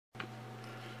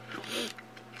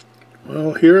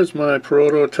Well, here's my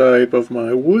prototype of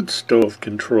my wood stove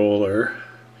controller.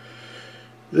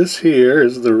 This here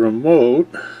is the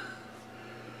remote,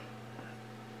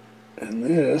 and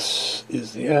this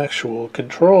is the actual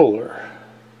controller.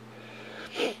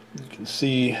 You can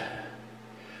see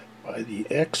by the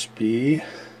XB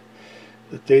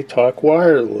that they talk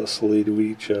wirelessly to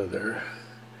each other.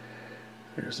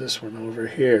 There's this one over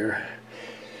here.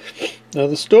 Now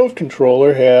the stove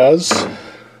controller has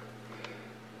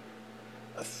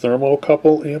a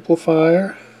thermocouple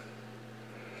amplifier,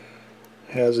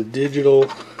 has a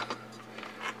digital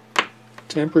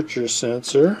temperature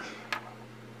sensor.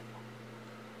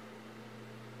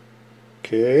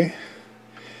 Okay.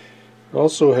 It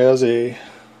also has a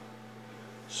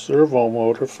servo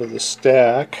motor for the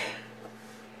stack.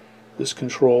 This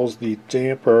controls the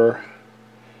damper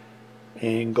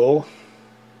angle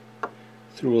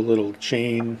through a little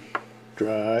chain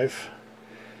drive,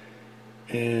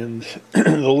 and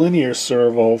the linear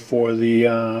servo for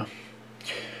the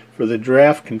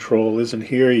draft control isn't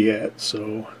here yet,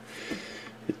 so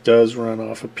it does run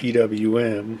off a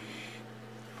PWM.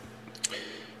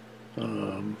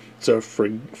 It's a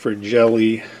for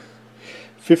jelly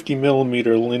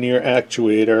 50mm linear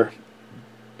actuator,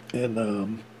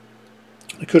 and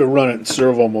I could have run it in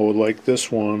servo mode like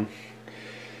this one.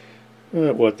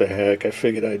 What the heck, I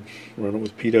figured I'd run it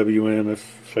with PWM.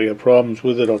 If I got problems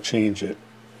with it, I'll change it.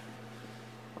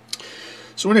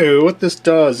 So anyway, what this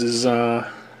does is the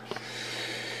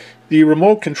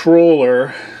remote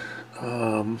controller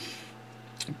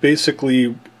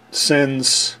basically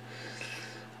sends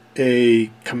a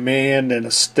command and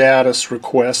a status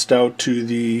request out to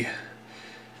the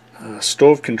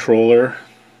stove controller.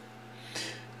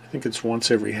 I think it's once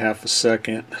every half a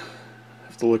second. I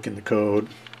have to look in the code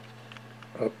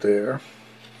up there.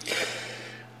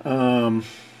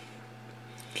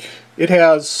 It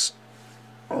has,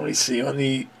 let me see, on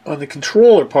the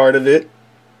controller part of it,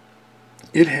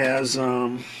 it has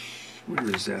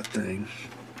where is that thing?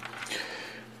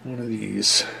 One of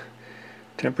these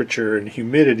temperature and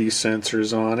humidity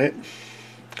sensors on it.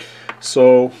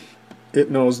 So it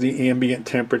knows the ambient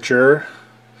temperature.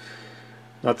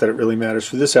 Not that it really matters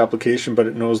for this application, but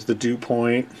it knows the dew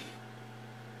point,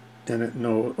 and it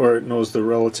knows the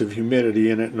relative humidity,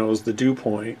 and it knows the dew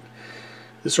point.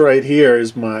 This right here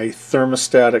is my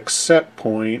thermostatic set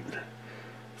point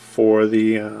for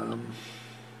the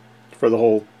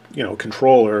whole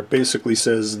controller. It basically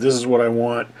says this is what I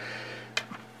want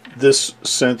this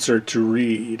sensor to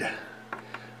read.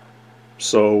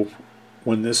 So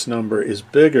when this number is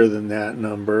bigger than that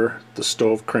number, the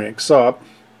stove cranks up.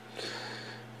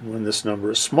 And when this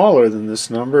number is smaller than this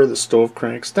number, the stove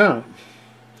cranks down.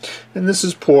 And this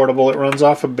is portable. It runs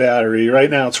off a battery. Right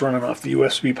now it's running off the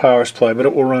USB power supply, but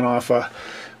it will run off a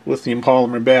lithium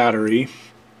polymer battery.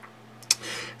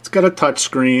 It's got a touch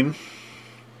screen.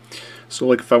 So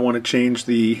like if I want to change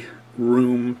the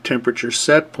room temperature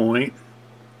set point,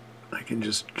 I can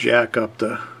just jack up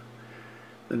the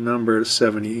number to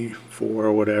 74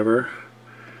 or whatever.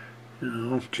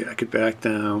 Jack it back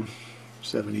down,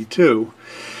 72.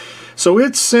 So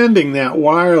it's sending that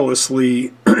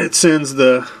wirelessly. It sends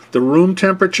the room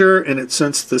temperature, and it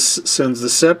sends the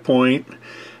set point,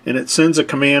 and it sends a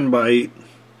command byte,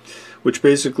 which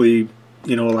basically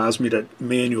allows me to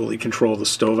manually control the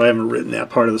stove. I haven't written that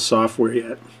part of the software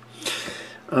yet.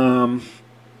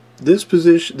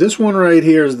 This one right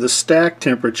here is the stack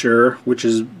temperature, which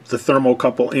is the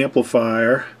thermocouple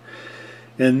amplifier,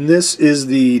 and this is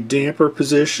the damper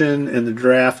position and the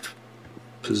draft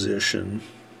position,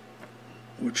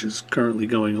 which is currently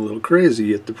going a little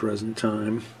crazy at the present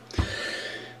time.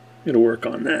 It'll work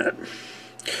on that.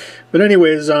 But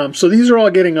anyways, so these are all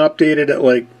getting updated at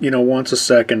like once a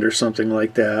second or something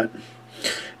like that.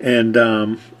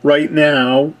 And right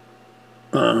now,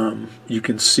 you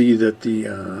can see that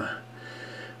the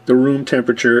room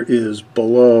temperature is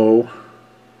below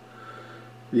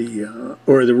the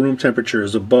the room temperature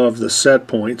is above the set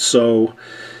point. So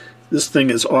this thing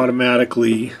has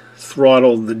automatically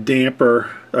throttled the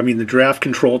the draft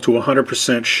control to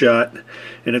 100% shut,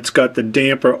 and it's got the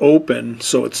damper open,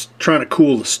 so it's trying to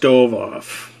cool the stove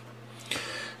off.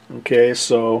 Okay,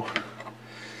 so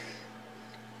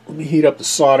let me heat up the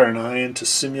soldering iron to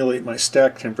simulate my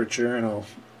stack temperature, and I'll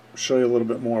show you a little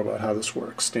bit more about how this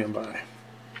works. Stand by.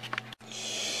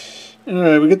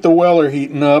 Alright, we get the weller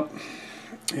heating up,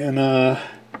 and let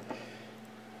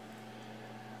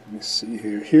me see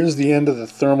here. Here's the end of the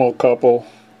thermocouple.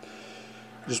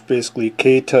 Just basically a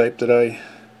K-type that I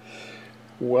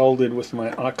welded with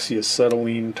my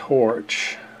oxyacetylene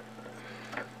torch.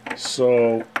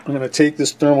 So I'm going to take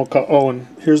this thermocouple. Oh, and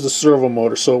here's the servo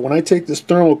motor. So when I take this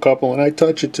thermocouple and I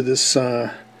touch it to this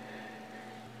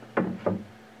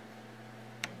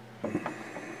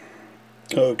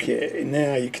okay,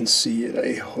 now you can see it,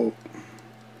 I hope.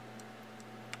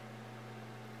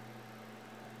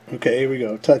 Okay, here we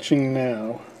go. Touching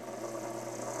now.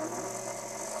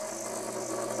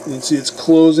 You can see it's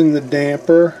closing the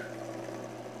damper.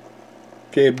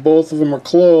 Okay, both of them are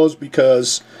closed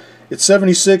because it's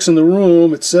 76 in the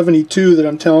room, it's 72 that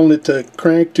I'm telling it to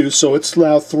crank to, so it's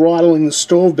now throttling the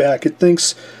stove back. It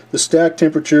thinks the stack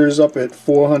temperature is up at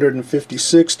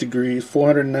 456 degrees,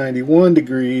 491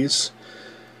 degrees.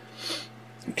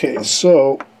 Okay,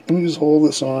 so let me just hold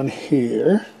this on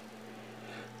here.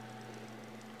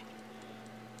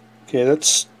 Okay,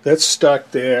 that's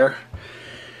stuck there.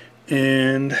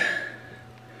 And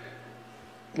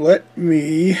let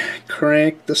me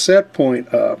crank the set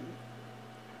point up.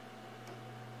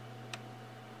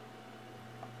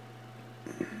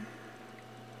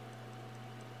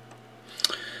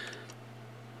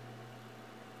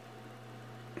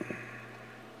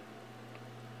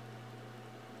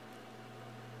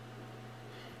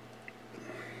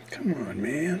 Come on,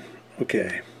 man.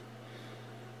 Okay.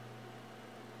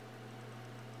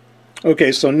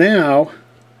 Okay, so now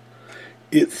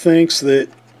it thinks that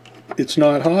it's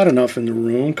not hot enough in the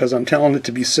room because I'm telling it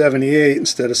to be 78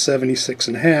 instead of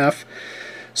 76.5.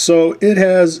 So it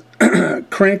has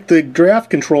cranked the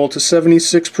draft control to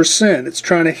 76%. It's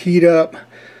trying to heat up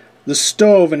the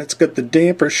stove, and it's got the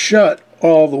damper shut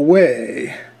all the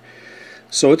way.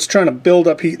 So it's trying to build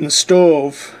up heat in the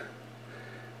stove.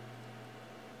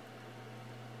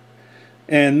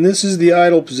 And this is the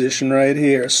idle position right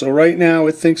here. So right now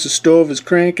it thinks the stove is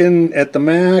cranking at the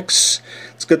max.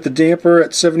 It's got the damper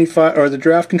at 75, or the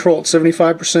draft control at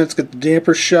 75%. It's got the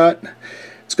damper shut.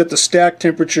 It's got the stack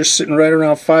temperature sitting right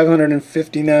around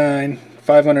 559,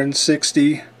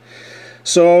 560.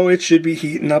 So it should be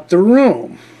heating up the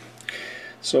room.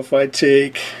 So if I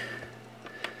take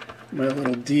my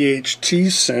little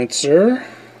DHT sensor,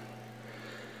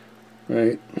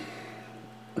 right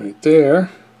there,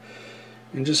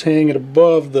 and just hang it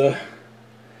above the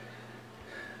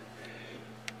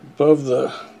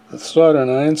soldering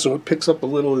iron so it picks up a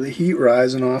little of the heat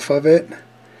rising off of it.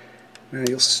 Now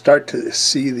you'll start to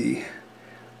see the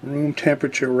room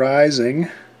temperature rising.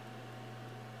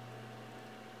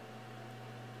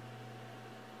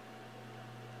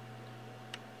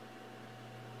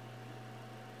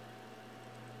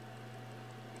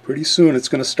 Pretty soon it's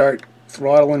going to start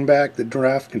throttling back the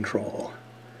draft control.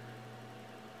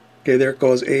 Okay, there it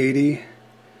goes, 80,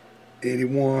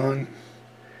 81.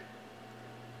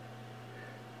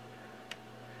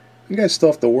 You guys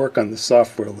still have to work on the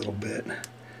software a little bit.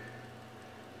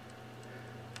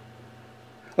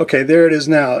 Okay, there it is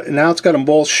now. Now it's got them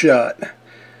both shut.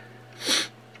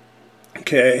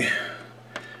 Okay,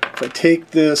 if I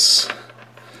take this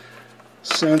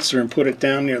sensor and put it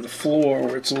down near the floor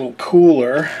where it's a little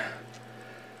cooler,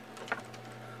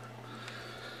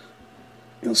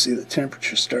 you'll see the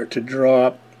temperature start to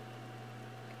drop.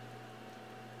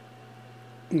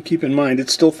 And keep in mind,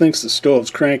 it still thinks the stove's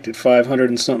cranked at 500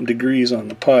 and something degrees on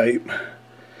the pipe.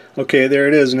 Okay, there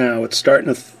it is now. It's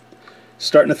starting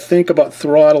to think about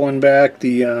throttling back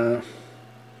the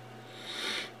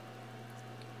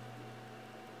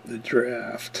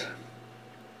draft.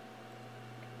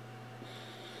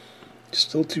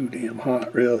 Still too damn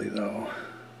hot, really, though.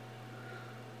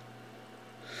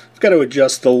 Got to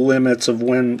adjust the limits of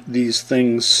when these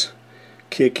things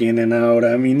kick in and out.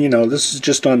 I mean, you know, this is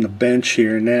just on the bench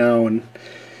here now, and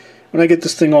when I get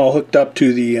this thing all hooked up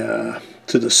to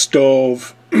the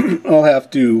stove, I'll have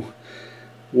to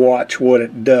watch what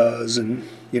it does and,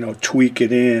 you know, tweak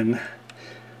it in,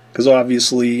 because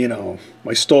obviously, you know,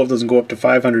 my stove doesn't go up to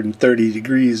 530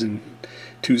 degrees in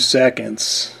 2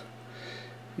 seconds,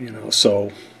 you know,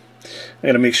 so I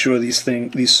got to make sure these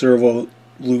servo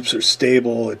loops are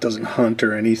stable, it doesn't hunt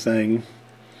or anything.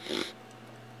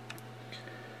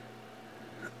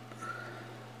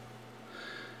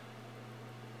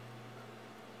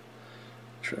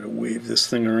 Try to wave this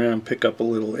thing around, pick up a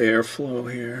little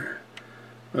airflow here.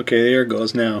 Okay, there it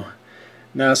goes now.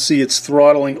 Now see, it's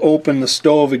throttling open the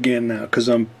stove again now because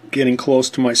I'm getting close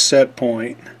to my set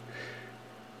point.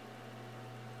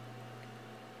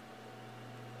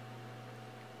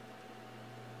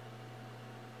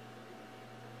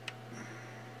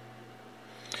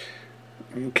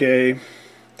 Okay,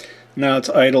 now it's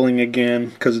idling again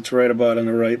because it's right about in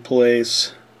the right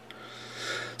place.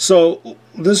 So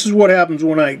this is what happens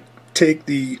when I take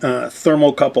the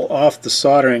thermocouple off the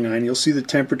soldering iron. You'll see the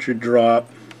temperature drop.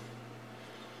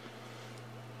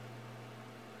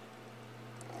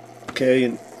 Okay,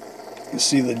 and you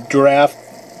see the draft,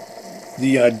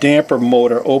 the damper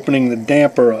motor opening the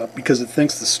damper up because it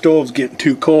thinks the stove's getting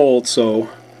too cold, so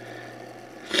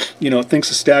it thinks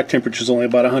the stack temperature is only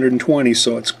about 120,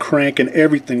 so it's cranking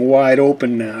everything wide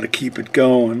open now to keep it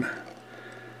going.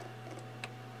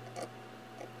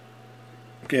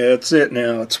 Okay, that's it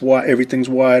now. It's everything's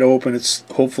wide open. It's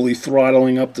hopefully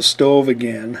throttling up the stove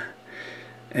again.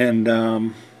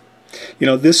 And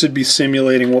this would be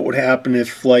simulating what would happen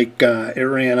if, like, it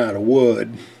ran out of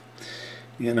wood.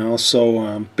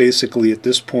 So basically at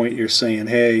this point you're saying,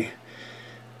 hey,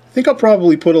 I think I'll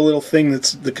probably put a little thing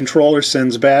that's the controller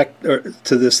sends back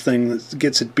to this thing that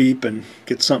gets it beeping,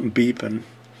 gets something beeping.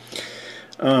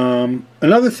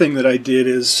 Another thing that I did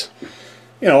is,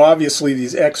 obviously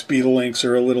these XB links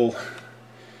are a little,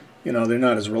 they're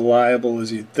not as reliable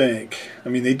as you'd think. I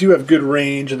mean, they do have good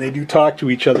range and they do talk to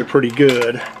each other pretty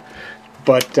good,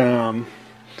 but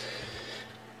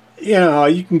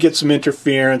you can get some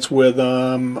interference with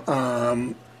them.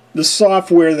 The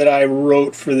software that I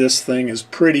wrote for this thing is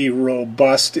pretty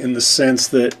robust in the sense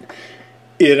that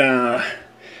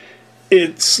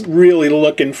it's really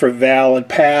looking for valid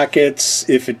packets.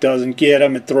 If it doesn't get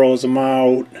them, it throws them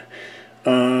out.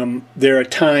 There are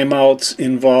timeouts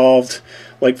involved.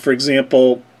 Like, for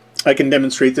example, I can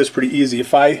demonstrate this pretty easy.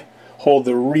 If I hold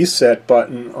the reset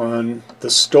button on the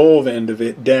stove end of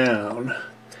it down,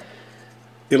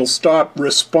 it'll stop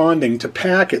responding to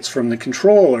packets from the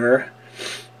controller,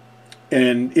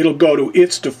 and it'll go to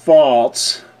its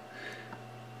defaults,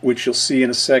 which you'll see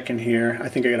in a second here. I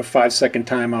think I got a 5-second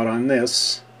timeout on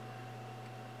this.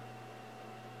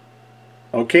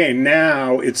 Okay,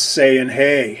 now it's saying,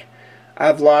 hey,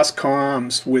 I've lost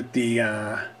comms with the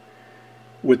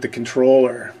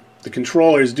controller. The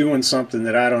controller is doing something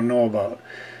that I don't know about,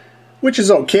 which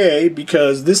is okay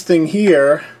because this thing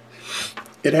here,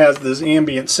 it has this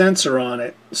ambient sensor on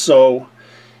it. So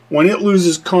when it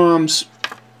loses comms,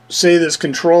 say this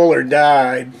controller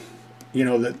died,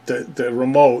 the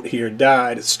remote here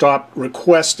died, it stopped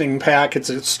requesting packets,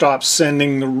 it stopped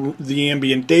sending the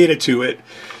ambient data to it,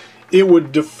 it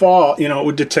would default, it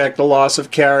would detect the loss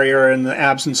of carrier and the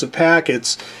absence of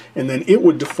packets, and then it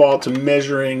would default to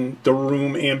measuring the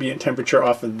room ambient temperature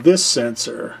off of this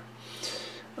sensor.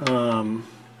 I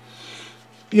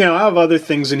have other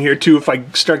things in here too. If I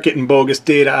start getting bogus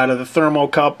data out of the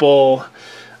thermocouple,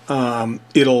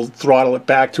 it'll throttle it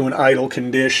back to an idle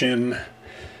condition.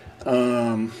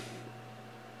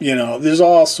 There's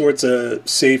all sorts of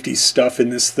safety stuff in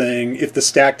this thing. If the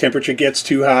stack temperature gets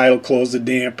too high, it'll close the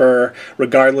damper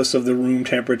regardless of the room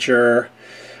temperature.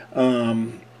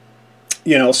 So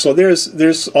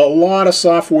there's a lot of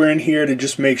software in here to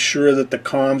just make sure that the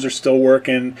comms are still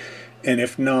working, and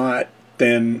if not,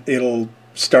 then it'll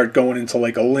start going into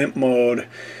like a limp mode.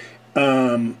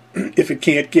 If it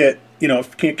can't get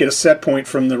a set point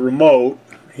from the remote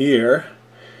here,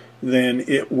 then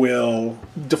it will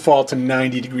default to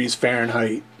 90 degrees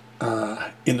Fahrenheit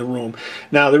in the room.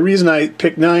 Now, the reason I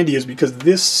picked 90 is because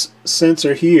this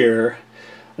sensor here,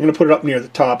 I'm going to put it up near the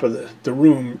top of the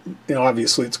room.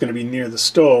 Obviously it's going to be near the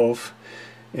stove,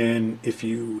 and if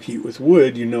you heat with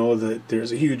wood, you know that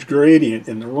there's a huge gradient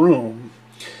in the room.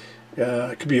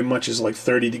 It could be as much as like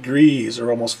 30 degrees or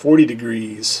almost 40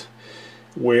 degrees,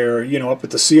 where up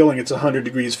at the ceiling it's 100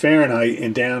 degrees Fahrenheit,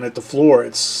 and down at the floor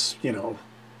it's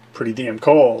pretty damn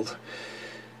cold.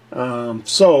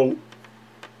 So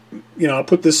I'll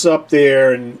put this up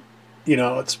there, and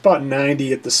it's about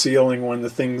 90 at the ceiling when the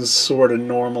thing's sort of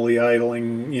normally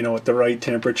idling, at the right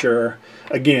temperature.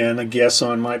 Again, a guess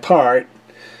on my part,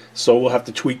 so we'll have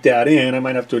to tweak that in. I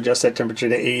might have to adjust that temperature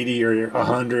to 80 or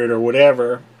 100 or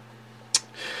whatever.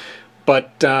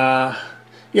 But a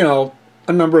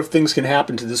number of things can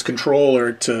happen to this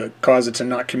controller to cause it to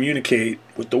not communicate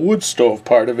with the wood stove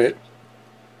part of it.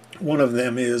 One of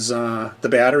them is the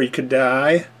battery could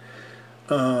die.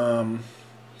 Another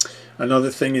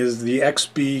thing is the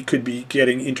XB could be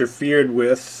getting interfered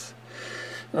with.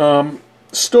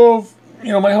 Stove,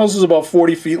 my house is about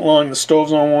 40 feet long. The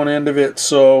stove's on one end of it,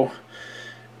 so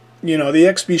the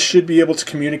XB should be able to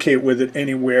communicate with it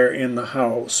anywhere in the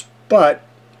house. But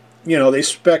they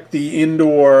spec the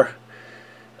indoor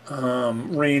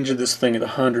range of this thing at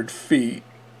 100 feet.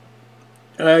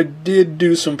 And I did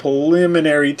do some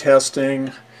preliminary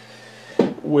testing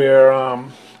where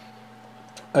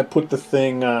I put the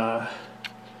thing over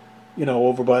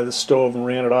by the stove and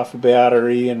ran it off a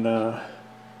battery, and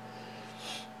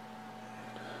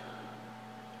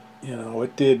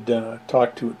it did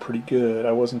talk to it pretty good.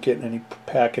 I wasn't getting any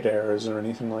packet errors or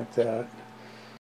anything like that.